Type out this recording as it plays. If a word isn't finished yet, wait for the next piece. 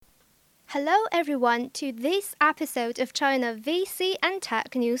Hello everyone to this episode of China VC and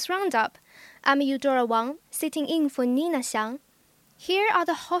Tech News Roundup. I'm Eudora Wang, sitting in for Nina Xiang. Here are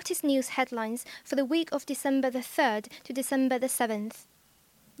the hottest news headlines for the week of December the 3rd to December the 7th.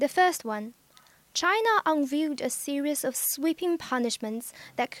 The first one. China unveiled a series of sweeping punishments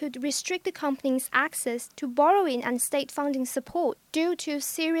that could restrict the company's access to borrowing and state funding support due to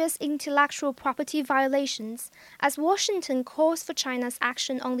serious intellectual property violations, as Washington calls for China's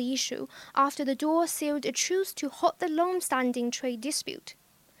action on the issue after the duo sealed a truce to halt the long-standing trade dispute.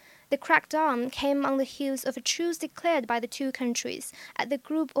 The crackdown came on the heels of a truce declared by the two countries at the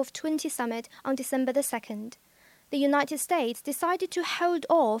Group of 20 summit on December the 2nd. The United States decided to hold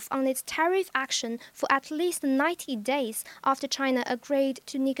off on its tariff action for at least 90 days after China agreed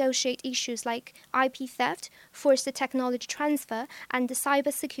to negotiate issues like IP theft, forced technology transfer, and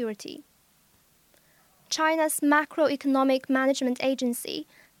cybersecurity. China's Macroeconomic Management Agency,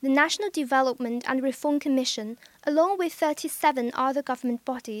 the National Development and Reform Commission, along with 37 other government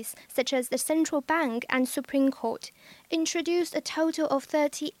bodies such as the Central Bank and Supreme Court, introduced a total of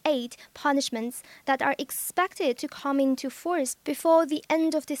 38 punishments that are expected to come into force before the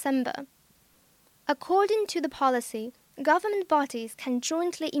end of December. According to the policy, government bodies can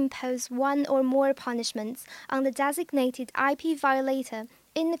jointly impose one or more punishments on the designated IP violator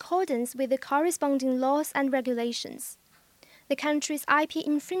in accordance with the corresponding laws and regulations. The country's IP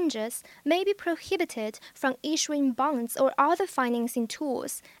infringers may be prohibited from issuing bonds or other financing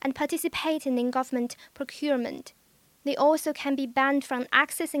tools and participating in government procurement. They also can be banned from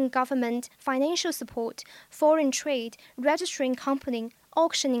accessing government financial support, foreign trade, registering company,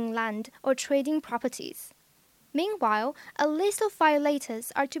 auctioning land, or trading properties. Meanwhile, a list of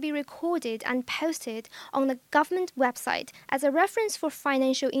violators are to be recorded and posted on the government website as a reference for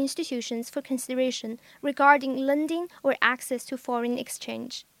financial institutions for consideration regarding lending or access to foreign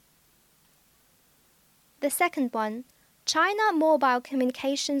exchange. The second one, China Mobile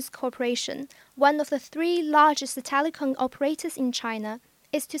Communications Corporation, one of the three largest telecom operators in China,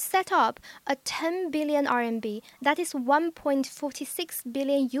 is to set up a 10 billion RMB, that is $1.46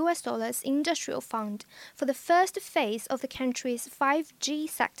 billion industrial fund for the first phase of the country's 5G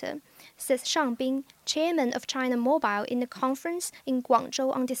sector, says Shang Bin, chairman of China Mobile in the conference in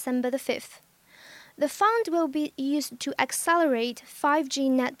Guangzhou on December the 5th. The fund will be used to accelerate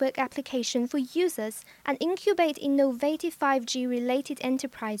 5G network application for users and incubate innovative 5G-related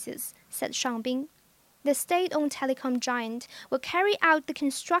enterprises, said Shang Bin. The state-owned telecom giant will carry out the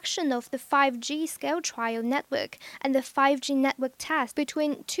construction of the 5G scale trial network and the 5G network test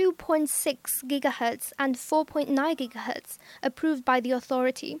between 2.6 GHz and 4.9 GHz, approved by the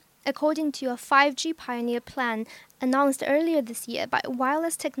authority, according to a 5G pioneer plan announced earlier this year by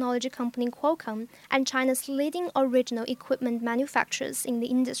wireless technology company Qualcomm and China's leading original equipment manufacturers in the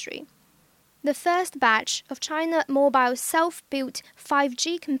industry. The first batch of China Mobile self-built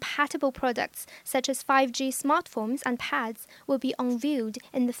 5G-compatible products, such as 5G smartphones and pads, will be unveiled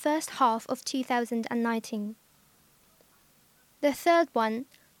in the first half of 2019. The third one,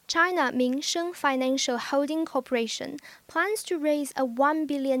 China Mingsheng Financial Holding Corporation, plans to raise a $1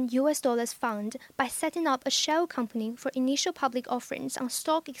 billion fund by setting up a shell company for initial public offerings on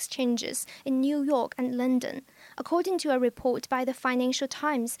stock exchanges in New York and London, according to a report by the Financial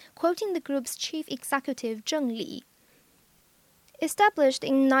Times quoting the group's chief executive Zheng Li. Established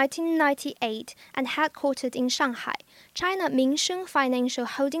in 1998 and headquartered in Shanghai, China Mingsheng Financial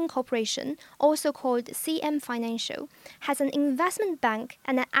Holding Corporation, also called CM Financial, has an investment bank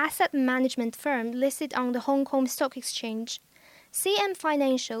and an asset management firm listed on the Hong Kong Stock Exchange. CM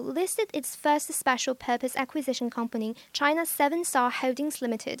Financial listed its first special purpose acquisition company, China Seven Star Holdings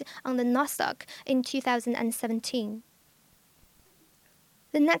Limited, on the Nasdaq in 2017.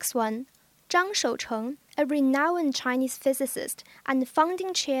 The next one, Zhang Shoucheng, a renowned Chinese physicist and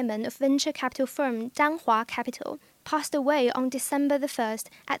founding chairman of venture capital firm Danhua Capital, passed away on December the 1st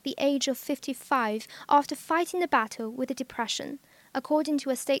at the age of 55 after fighting the battle with depression, according to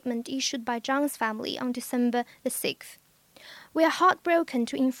a statement issued by Zhang's family on December the 6th. We are heartbroken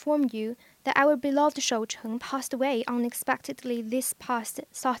to inform you that our beloved Shoucheng passed away unexpectedly this past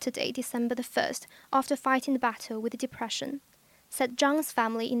Saturday, December the 1st, after fighting the battle with depression, said Zhang's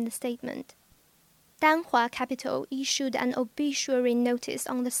family in the statement. Danhua Capital issued an obituary notice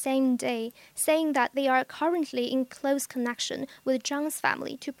on the same day, saying that they are currently in close connection with Zhang's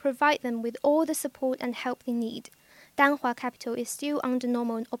family to provide them with all the support and help they need. Danhua Capital is still under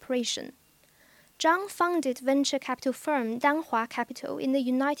normal operation. Zhang founded venture capital firm Danhua Capital in the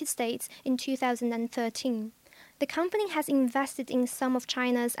United States in 2013. The company has invested in some of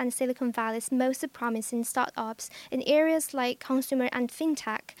China's and Silicon Valley's most promising startups in areas like consumer and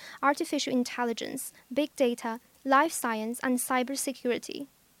fintech, artificial intelligence, big data, life science, and cybersecurity.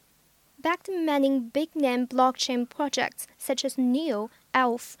 Backed many big-name blockchain projects such as NEO,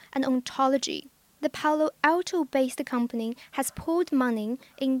 Elf, and Ontology. The Palo Alto-based company has poured money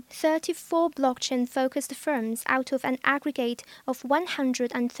in 34 blockchain-focused firms out of an aggregate of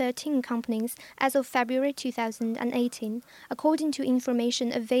 113 companies as of February 2018, according to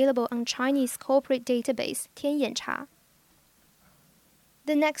information available on Chinese corporate database Tianyancha.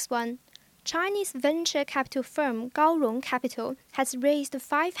 The next one. Chinese venture capital firm Gaorong Capital has raised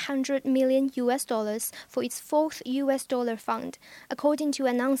 $500 million for its fourth US dollar fund, according to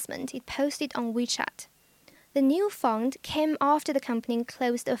an announcement it posted on WeChat. The new fund came after the company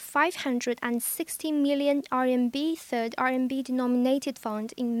closed a 560 million RMB third RMB-denominated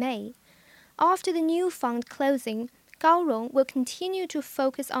fund in May. After the new fund closing, Gaorong will continue to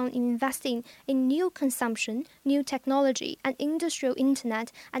focus on investing in new consumption, new technology, and industrial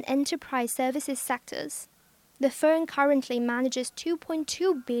internet and enterprise services sectors. The firm currently manages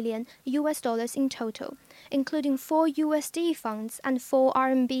 $2.2 billion in total, including 4 USD funds and 4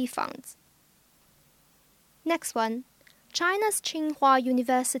 RMB funds. Next one. China's Tsinghua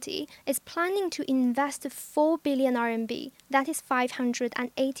University is planning to invest 4 billion RMB, that is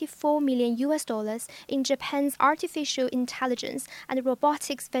 $584 million, in Japan's artificial intelligence and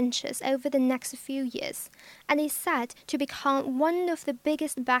robotics ventures over the next few years, and is said to become one of the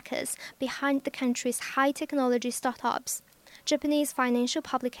biggest backers behind the country's high-technology startups, Japanese financial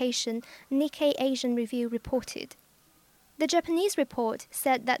publication Nikkei Asian Review reported. The Japanese report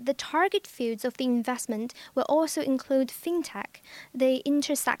said that the target fields of the investment will also include fintech, the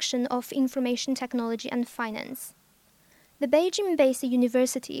intersection of information technology and finance. The Beijing-based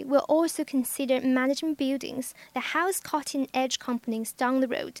university will also consider managing buildings that house cutting-edge companies down the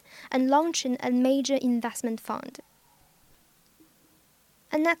road and launching a major investment fund.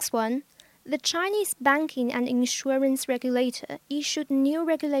 And next one. The Chinese banking and insurance regulator issued new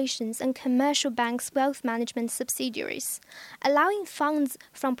regulations on commercial banks' wealth management subsidiaries, allowing funds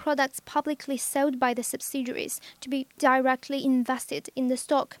from products publicly sold by the subsidiaries to be directly invested in the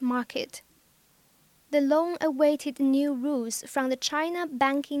stock market. The long-awaited new rules from the China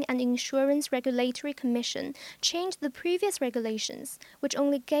Banking and Insurance Regulatory Commission changed the previous regulations, which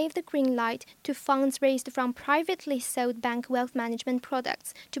only gave the green light to funds raised from privately sold bank wealth management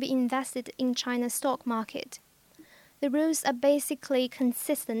products to be invested in China's stock market. The rules are basically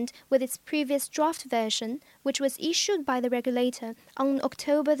consistent with its previous draft version, which was issued by the regulator on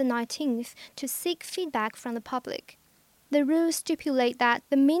October the 19th to seek feedback from the public. The rules stipulate that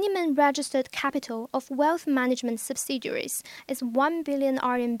the minimum registered capital of wealth management subsidiaries is 1 billion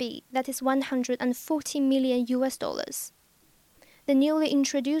RMB, that is $140 million. The newly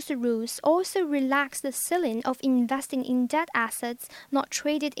introduced rules also relax the ceiling of investing in debt assets not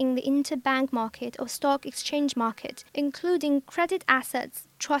traded in the interbank market or stock exchange market, including credit assets,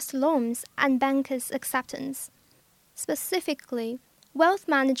 trust loans, and bankers' acceptance. Specifically, wealth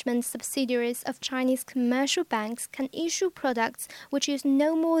management subsidiaries of Chinese commercial banks can issue products which use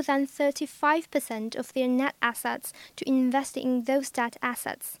no more than 35% of their net assets to invest in those debt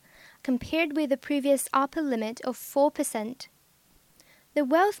assets, compared with the previous upper limit of 4%. The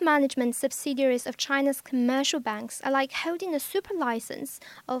wealth management subsidiaries of China's commercial banks are like holding a super license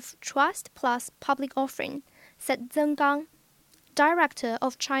of trust plus public offering, said Zeng Gang, Director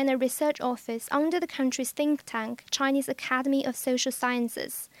of China Research Office under the country's think tank, Chinese Academy of Social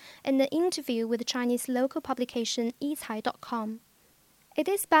Sciences, in an interview with the Chinese local publication yicai.com. It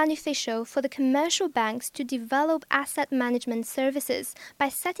is beneficial for the commercial banks to develop asset management services by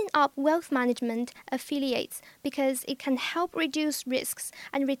setting up wealth management affiliates because it can help reduce risks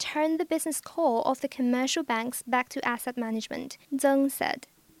and return the business core of the commercial banks back to asset management, Zeng said.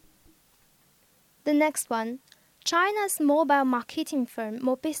 The next one. China's mobile marketing firm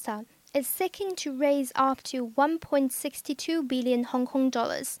Mobisa is seeking to raise up to 1.62 billion Hong Kong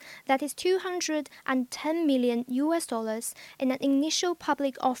dollars, that is $210 million in an initial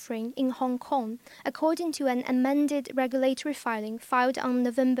public offering in Hong Kong, according to an amended regulatory filing filed on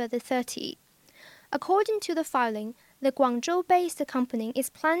November the 30th. According to the filing, the Guangzhou-based company is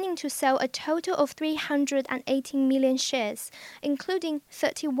planning to sell a total of 318 million shares, including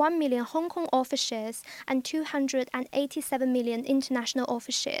 31 million Hong Kong office shares and 287 million international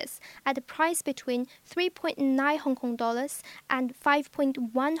office shares, at a price between 3.9 Hong Kong dollars and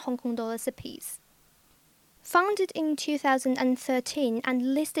 5.1 Hong Kong dollars apiece. Founded in 2013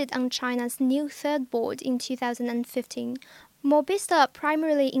 and listed on China's new third board in 2015, Mobista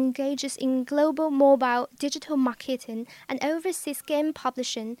primarily engages in global mobile digital marketing and overseas game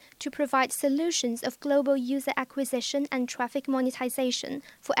publishing to provide solutions of global user acquisition and traffic monetization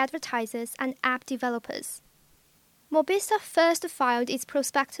for advertisers and app developers. Mobista first filed its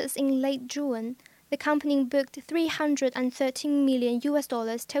prospectus in late June. The company booked $313 million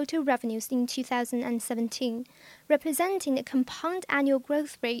total revenues in 2017, representing a compound annual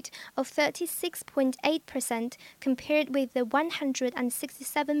growth rate of 36.8% compared with the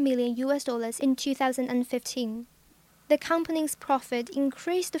 $167 million in 2015. The company's profit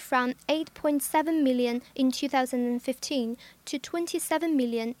increased from $8.7 million in 2015 to $27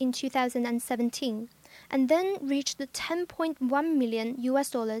 million in 2017. And then reached $10.1 million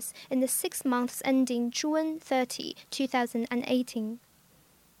in the 6 months ending June 30, 2018.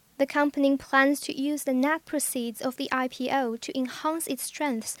 The company plans to use the net proceeds of the IPO to enhance its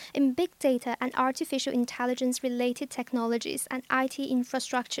strengths in big data and artificial intelligence-related technologies and IT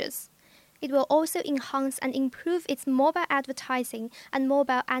infrastructures. It will also enhance and improve its mobile advertising and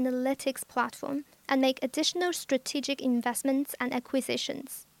mobile analytics platform and make additional strategic investments and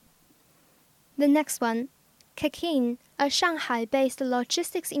acquisitions. The next one, Kekin, a Shanghai-based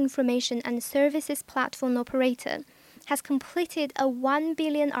logistics information and services platform operator, has completed a 1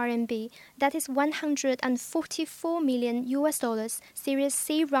 billion RMB, that is $144 million Series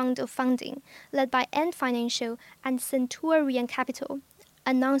C round of funding, led by Ant Financial and Centurion Capital,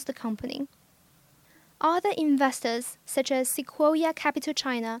 announced the company. Other investors, such as Sequoia Capital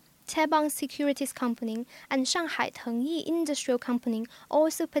China, Taebang Securities Company, and Shanghai Tengyi Industrial Company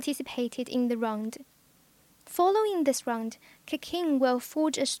also participated in the round. Following this round, Kekin will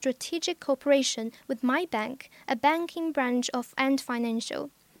forge a strategic cooperation with MyBank, a banking branch of Ant Financial.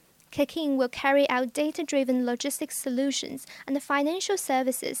 Kekin will carry out data-driven logistics solutions and financial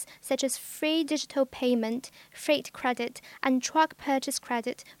services such as free digital payment, freight credit, and truck purchase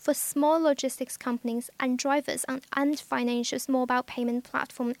credit for small logistics companies and drivers on Ant Financial's mobile payment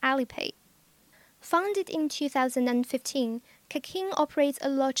platform Alipay. Founded in 2015, Kekin operates a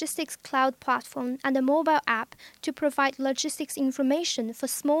logistics cloud platform and a mobile app to provide logistics information for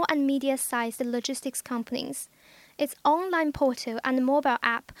small and medium-sized logistics companies. Its online portal and mobile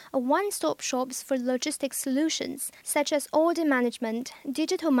app are one-stop shops for logistics solutions such as order management,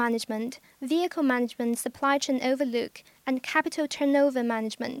 digital management, vehicle management, supply chain overlook, and capital turnover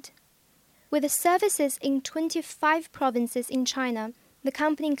management. With services in 25 provinces in China, the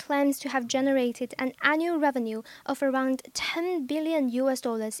company claims to have generated an annual revenue of around $10 billion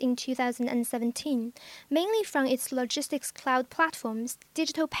in 2017, mainly from its logistics cloud platforms,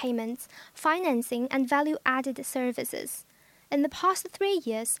 digital payments, financing, and value-added services. In the past 3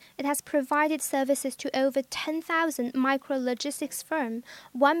 years, it has provided services to over 10,000 micro-logistics firms,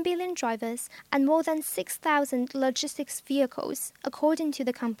 1 billion drivers, and more than 6,000 logistics vehicles, according to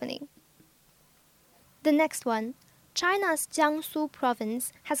the company. The next one. China's Jiangsu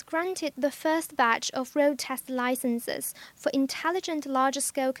province has granted the first batch of road test licenses for intelligent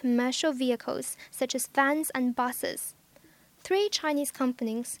large-scale commercial vehicles such as vans and buses. 3 Chinese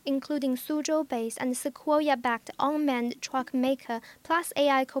companies, including Suzhou-based and Sequoia-backed unmanned truck maker Plus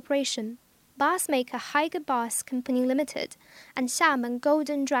AI Corporation, bus maker Haiger Bus Company Limited, and Xiamen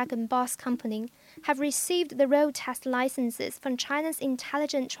Golden Dragon Bus Company, have received the road test licenses from China's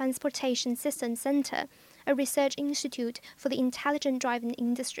Intelligent Transportation System Center, a research institute for the intelligent driving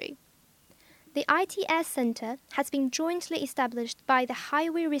industry. The ITS Center has been jointly established by the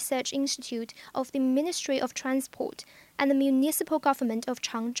Highway Research Institute of the Ministry of Transport and the municipal government of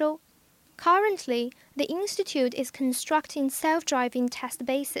Changzhou. Currently, the institute is constructing self-driving test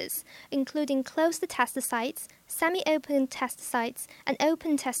bases, including closed test sites, semi-open test sites, and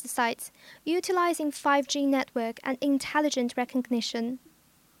open test sites, utilizing 5G network and intelligent recognition.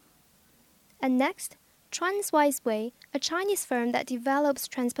 And next, Transwiseway, a Chinese firm that develops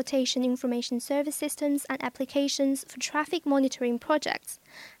transportation information service systems and applications for traffic monitoring projects,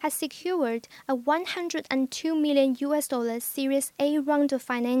 has secured a $102 million Series A round of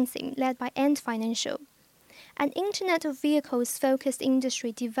financing led by Ant Financial. An Internet of Vehicles-focused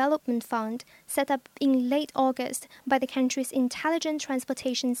industry development fund set up in late August by the country's intelligent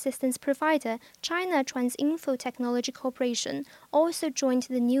transportation systems provider, China Transinfo Technology Corporation, also joined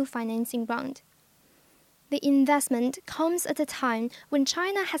the new financing round. The investment comes at a time when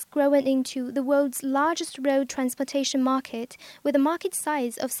China has grown into the world's largest road transportation market with a market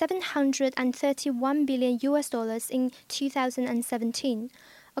size of $731 billion in 2017,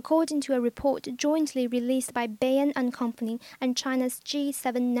 according to a report jointly released by Bain & Company and China's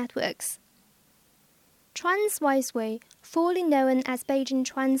G7 Networks. Transwiseway, formerly known as Beijing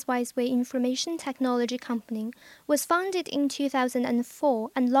Transwiseway Information Technology Company, was founded in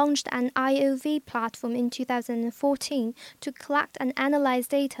 2004 and launched an IOV platform in 2014 to collect and analyze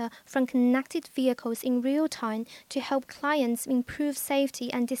data from connected vehicles in real time to help clients improve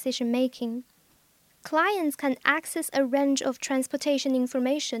safety and decision-making. Clients can access a range of transportation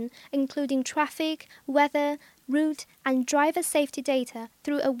information, including traffic, weather, route, and driver safety data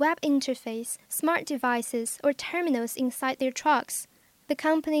through a web interface, smart devices, or terminals inside their trucks. The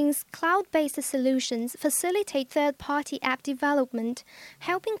company's cloud-based solutions facilitate third-party app development,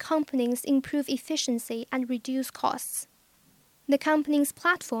 helping companies improve efficiency and reduce costs. The company's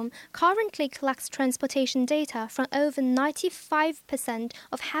platform currently collects transportation data from over 95%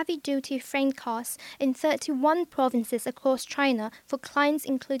 of heavy-duty freight cars in 31 provinces across China for clients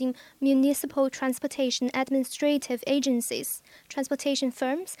including municipal transportation administrative agencies, transportation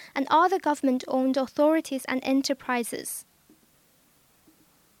firms, and other government-owned authorities and enterprises.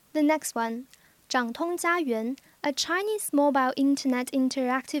 The next one, 掌通家园, a Chinese mobile internet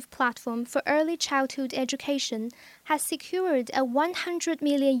interactive platform for early childhood education, has secured a $100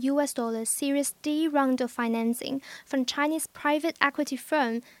 million Series D round of financing from Chinese private equity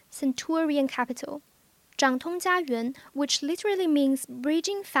firm Centurion Capital. 掌通家园, which literally means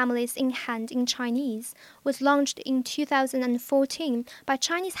bridging families in hand in Chinese, was launched in 2014 by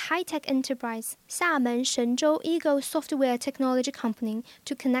Chinese high-tech enterprise Xiamen Shenzhou Eagle Software Technology Company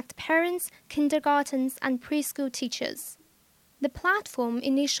to connect parents, kindergartens, and preschool teachers. The platform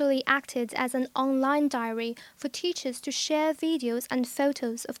initially acted as an online diary for teachers to share videos and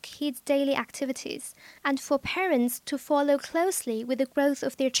photos of kids' daily activities, and for parents to follow closely with the growth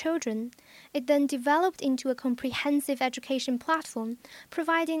of their children. It then developed into a comprehensive education platform,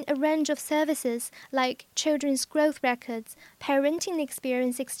 providing a range of services like children's growth records, parenting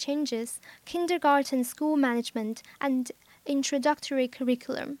experience exchanges, kindergarten school management, and introductory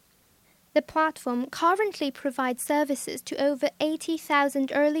curriculum. The platform currently provides services to over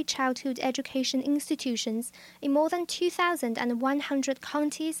 80,000 early childhood education institutions in more than 2,100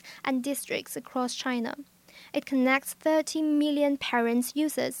 counties and districts across China. It connects 30 million parents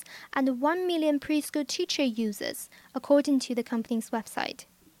users and 1 million preschool teacher users, according to the company's website.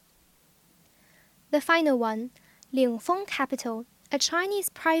 The final one, Lingfeng Capital, a Chinese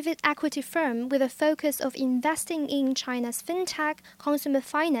private equity firm with a focus of investing in China's fintech, consumer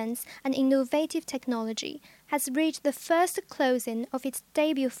finance, and innovative technology, has reached the first closing of its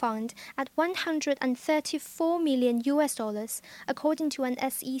debut fund at $134 million, according to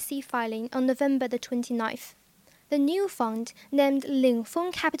an SEC filing on November the 29th. The new fund, named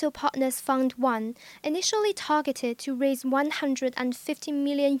Lingfeng Capital Partners Fund 1, initially targeted to raise $150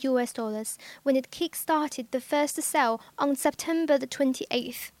 million when it kick-started the first sale on September the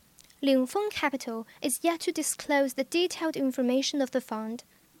 28th. Lingfeng Capital is yet to disclose the detailed information of the fund.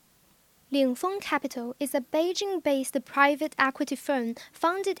 Lingfeng Capital is a Beijing-based private equity firm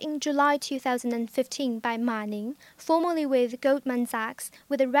founded in July 2015 by Ma Ning, formerly with Goldman Sachs,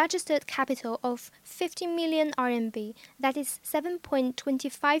 with a registered capital of 50 million RMB, that is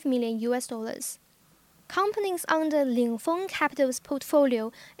 $7.25 million. Companies under Lingfeng Capital's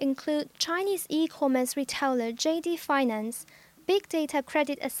portfolio include Chinese e-commerce retailer JD Finance, big data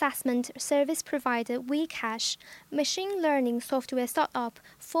credit assessment service provider WeCash, machine learning software startup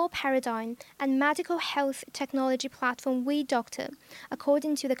 4Paradigm, and medical health technology platform WeDoctor,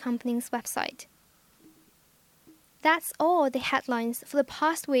 according to the company's website. That's all the headlines for the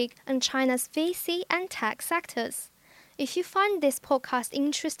past week on China's VC and tech sectors. If you find this podcast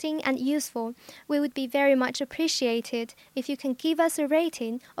interesting and useful, we would be very much appreciated if you can give us a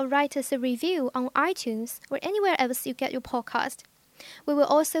rating or write us a review on iTunes or anywhere else you get your podcast. We will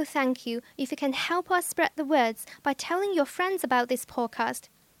also thank you if you can help us spread the words by telling your friends about this podcast.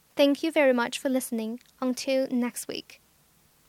 Thank you very much for listening. Until next week.